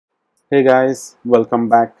Hey guys, welcome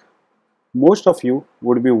back. Most of you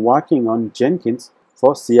would be working on Jenkins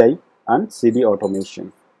for CI and CD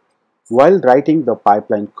automation. While writing the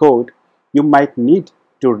pipeline code, you might need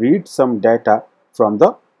to read some data from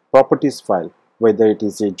the properties file, whether it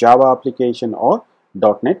is a Java application or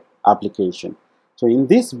 .NET application. So in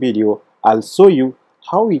this video, I'll show you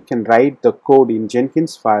how we can write the code in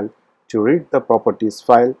Jenkinsfile to read the properties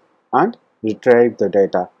file and retrieve the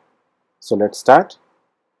data. So let's start.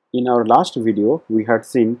 In our last video, we had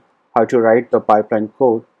seen how to write the pipeline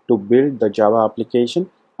code to build the Java application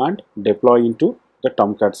and deploy into the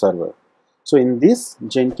Tomcat server. So in this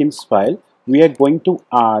Jenkins file, we are going to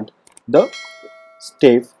add the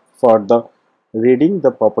step for the reading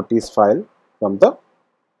the properties file from the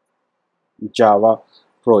Java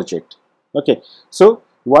project. Okay, so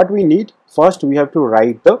what we need first, we have to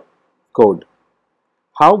write the code.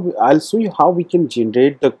 I'll show you how we can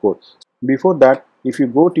generate the code. Before that, if you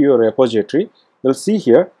go to your repository, you'll see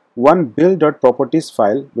here one build.properties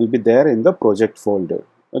file will be there in the project folder.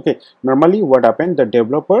 Okay, normally what happened, the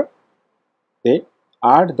developer, they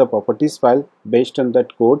add the properties file based on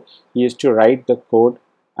that code. He used to write the code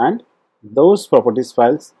and those properties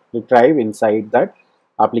files retrieve inside that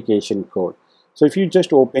application code. So if you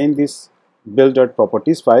just open this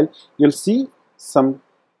build.properties file, you'll see some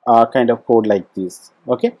kind of code like this.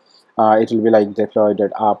 Okay, it will be like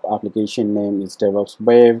deploy.app, application name is DevOps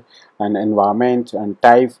web, and environment and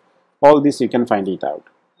type. All this you can find it out.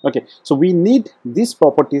 Okay, so we need this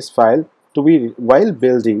properties file to be, while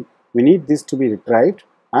building, we need this to be retrieved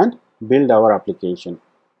and build our application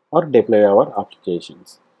or deploy our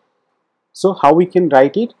applications. So how we can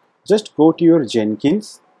write it? Just go to your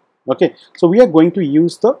Jenkins. Okay, so we are going to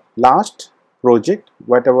use the last project,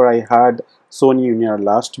 whatever I had shown you in your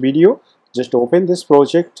last video. Just open this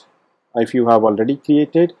project if you have already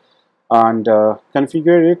created and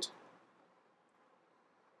configure it.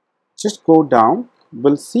 Just go down,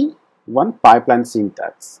 we'll see one pipeline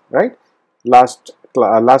syntax, right? Last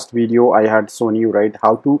video I had shown you, right,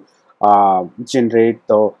 how to generate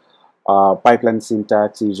the pipeline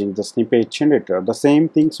syntax using the snippet generator. The same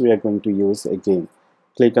things we are going to use again.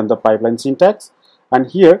 Click on the pipeline syntax and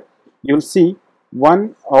here you'll see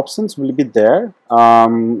one options will be there,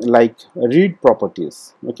 like read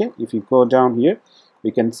properties. Okay, if you go down here,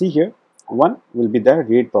 you can see here one will be there,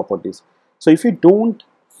 read properties. So if you don't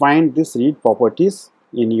find this read properties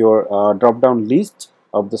in your drop down list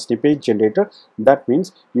of the snippet generator, that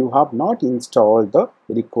means you have not installed the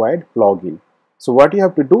required plugin. So what you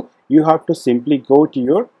have to do, you have to simply go to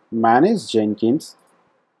your manage Jenkins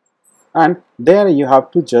and there you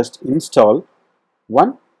have to just install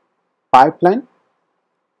one pipeline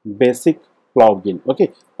basic plugin.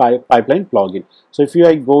 Okay, pipeline plugin. So if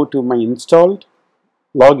I go to my installed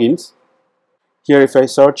plugins, here if I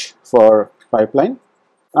search for pipeline,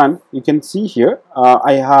 and you can see here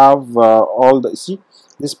I have all the, see,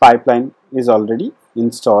 this pipeline is already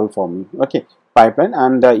installed for me. Okay, pipeline,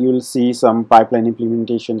 and you will see some pipeline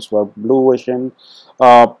implementations for Blue Ocean,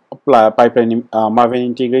 pipeline Maven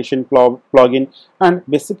integration plugin, and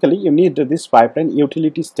basically you need this pipeline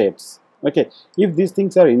utility steps. Okay, if these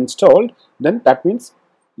things are installed, then that means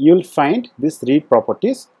you'll find this read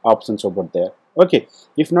properties options over there. Okay,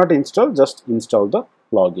 if not installed, just install the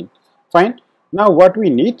plugin. Fine. Now what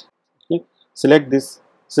we need, okay, select this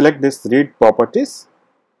read properties,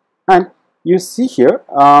 and you see here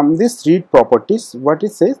this read properties, what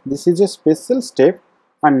it says, this is a special step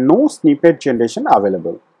and no snippet generation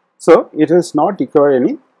available. So it does not require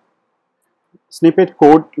any snippet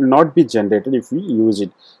code, will not be generated if we use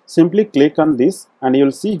it. Simply click on this and you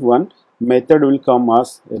will see one method will come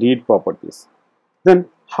as read properties. Then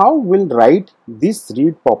how we'll write this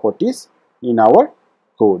read properties in our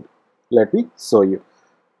code? Let me show you.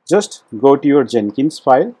 Just go to your Jenkins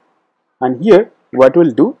file and here what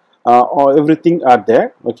we'll do, everything are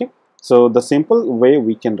there. Okay, so the simple way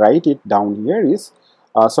we can write it down here is,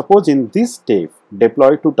 suppose in this step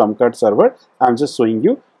deploy to Tomcat server, I'm just showing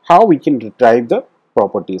you how we can retrieve the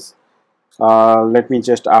properties. Let me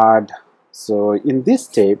just add. So in this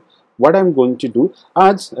step, what I'm going to do,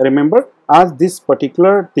 as remember, as this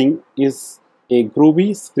particular thing is a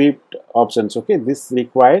Groovy script options. Okay, this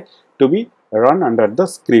required to be run under the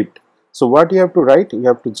script. So what you have to write, you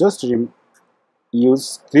have to just use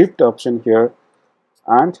script option here,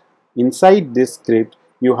 and inside this script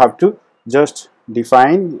you have to just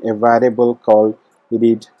define a variable called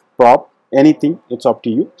read prop. Anything, it's up to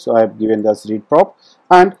you. So I have given this read prop,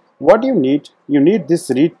 and what you need this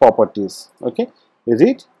read properties. Okay,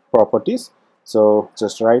 read properties. So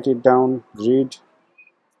just write it down, read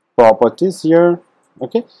properties here.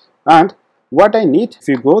 Okay, and what I need, if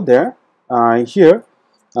you go there, here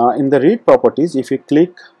in the read properties, if you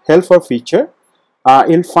click help for feature,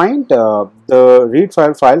 you'll find the read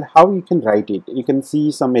file how you can write it. You can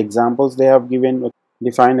see some examples they have given.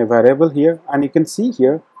 Define a variable here, and you can see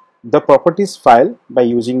here the properties file. By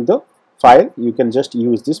using the file, you can just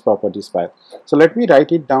use this properties file. So let me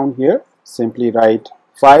write it down here. Simply write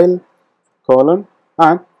file colon,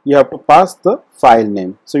 and you have to pass the file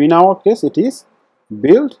name. So in our case it is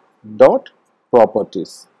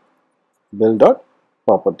build.properties.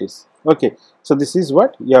 Build.properties. Okay, so this is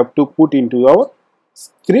what you have to put into our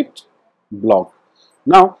script block.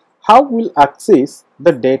 Now how we'll access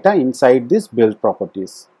the data inside this build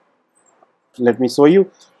properties? Let me show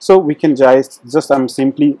you. So we can just I'm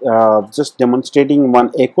simply just demonstrating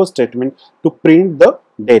one echo statement to print the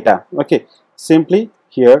data. Okay, simply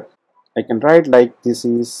here I can write like this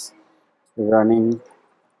is running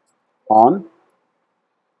on,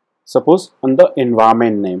 suppose on the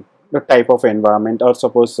environment name, the type of environment, or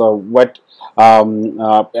suppose what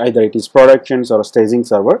either it is productions or staging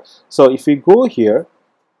server. So if we go here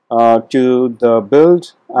to the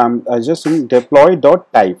build, I just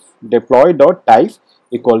deploy.type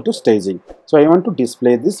equal to staging. So I want to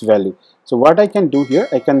display this value. So what I can do here,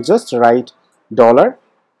 I can just write dollar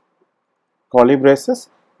curly braces,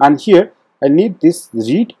 and here I need this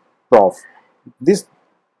read prof, this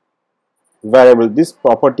variable, this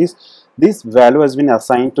properties, this value has been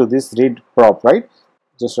assigned to this read prop, right?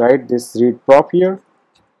 Just write this read prop here,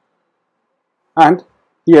 and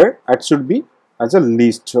here it should be as a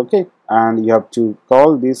list. Okay, and you have to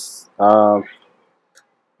call this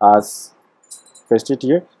as, paste it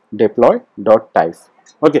here, deploy.type.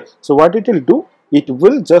 Okay, so what it will do, it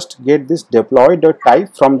will just get this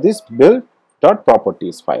deploy.type from this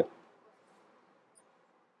build.properties file.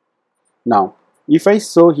 Now if I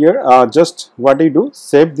show here, just what I do,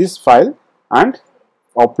 save this file and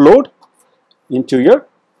upload into your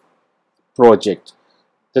project.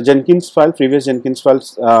 The Jenkins file, previous Jenkins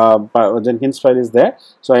files, Jenkins file is there.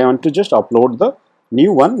 So I want to just upload the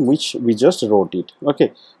new one which we just wrote it.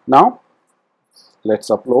 Okay, now let's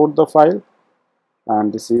upload the file,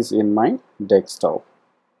 and this is in my desktop.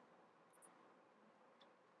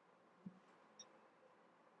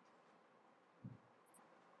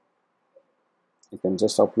 You can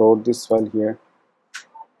just upload this file here.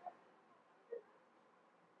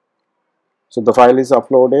 So the file is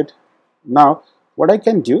uploaded. Now what I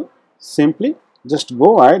can do, simply just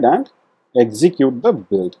go ahead and execute the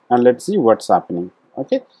build, and let's see what's happening.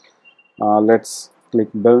 Okay, let's click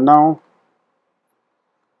build now,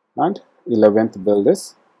 and 11th build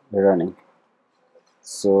is running.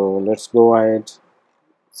 So let's go ahead,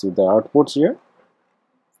 see the outputs here.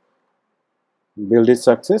 Build is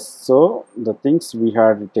success. So the things we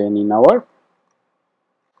had written in our,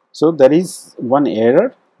 so there is one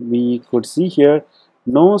error we could see here,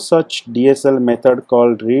 no such DSL method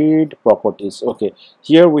called read properties. Okay,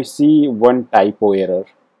 here we see one typo error.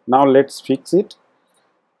 Now let's fix it.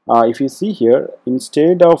 If you see here,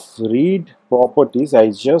 instead of read properties, I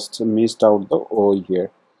just missed out the O here.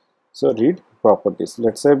 So read properties.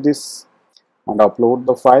 Let's save this and upload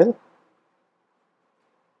the file.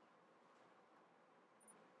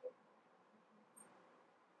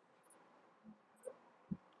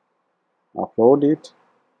 Upload it,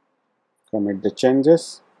 commit the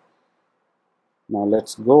changes. Now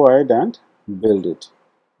let's go ahead and build it.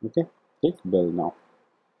 Okay, click build now.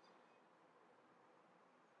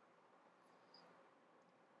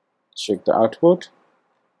 Check the output.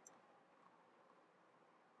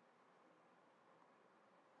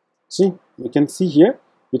 See, you can see here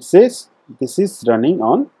it says this is running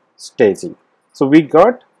on staging. So we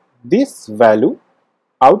got this value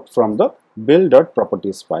out from the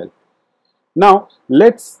build.properties file. Now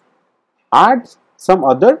let's add some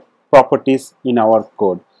other properties in our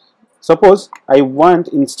code. Suppose I want,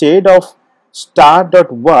 instead of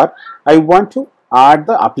star.var, I want to add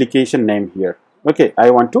the application name here. Okay, I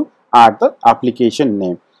want to add the application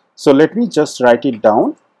name. So let me just write it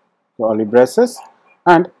down, curly braces,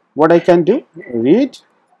 and what I can do, read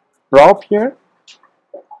prop here.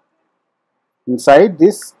 Inside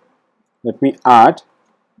this, let me add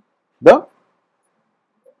the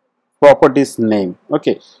properties name.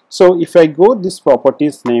 Okay, so if I go this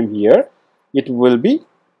properties name here, it will be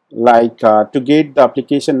like to get the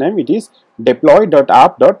application name, it is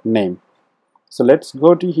deploy.app.name. So let's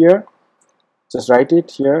go to here, just write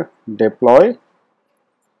it here,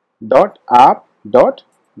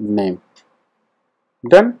 deploy.app.name.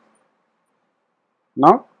 Done.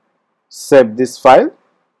 Now save this file,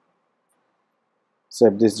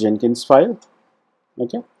 save this Jenkins file.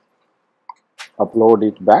 Okay, upload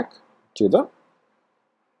it back to the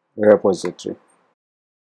repository.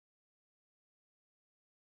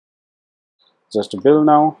 Just build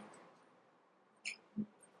now.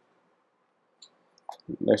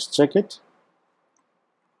 Let's check it.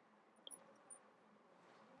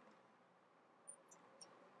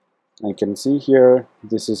 I can see here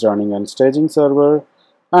this is running on staging server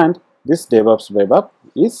and this DevOps web app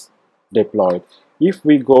is deployed. If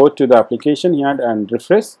we go to the application here and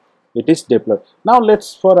refresh, it is deployed. Now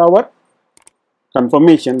let's, for our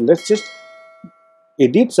confirmation, let's just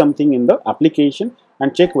edit something in the application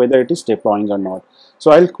and check whether it is deploying or not. So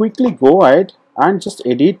I'll quickly go ahead and just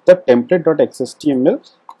edit the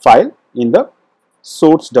template.xhtml file in the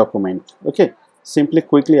source document. Okay, simply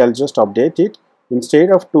quickly I'll just update it. Instead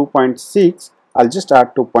of 2.6, I'll just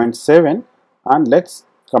add 2.7 and let's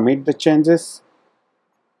commit the changes.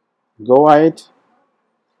 Go ahead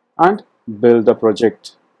and build the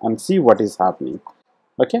project and see what is happening.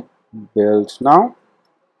 Okay, build now.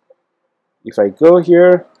 If I go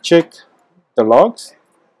here, check the logs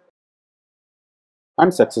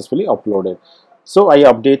and successfully uploaded. So I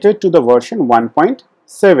updated to the version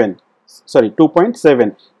 1.7, sorry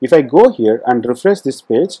 2.7. If I go here and refresh this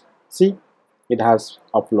page, see, it has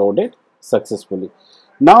uploaded successfully.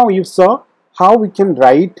 Now you saw how we can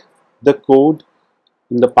write the code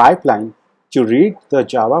in the pipeline to read the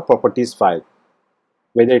Java properties file.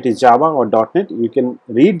 Whether it is Java or .NET, you can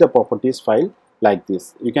read the properties file like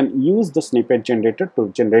this. You can use the snippet generator to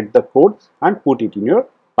generate the code and put it in your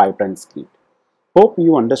pipeline script. Hope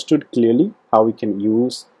you understood clearly how we can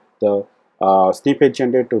use the snippet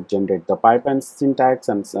generator to generate the pipeline syntax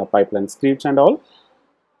and pipeline scripts and all.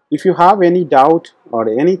 If you have any doubt or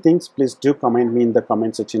anything, please do comment me in the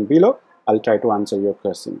comment section below. I'll try to answer your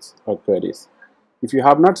questions or queries. If you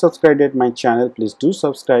have not subscribed yet my channel, please do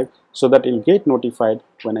subscribe so that you'll get notified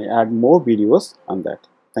when I add more videos on that.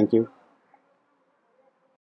 Thank you.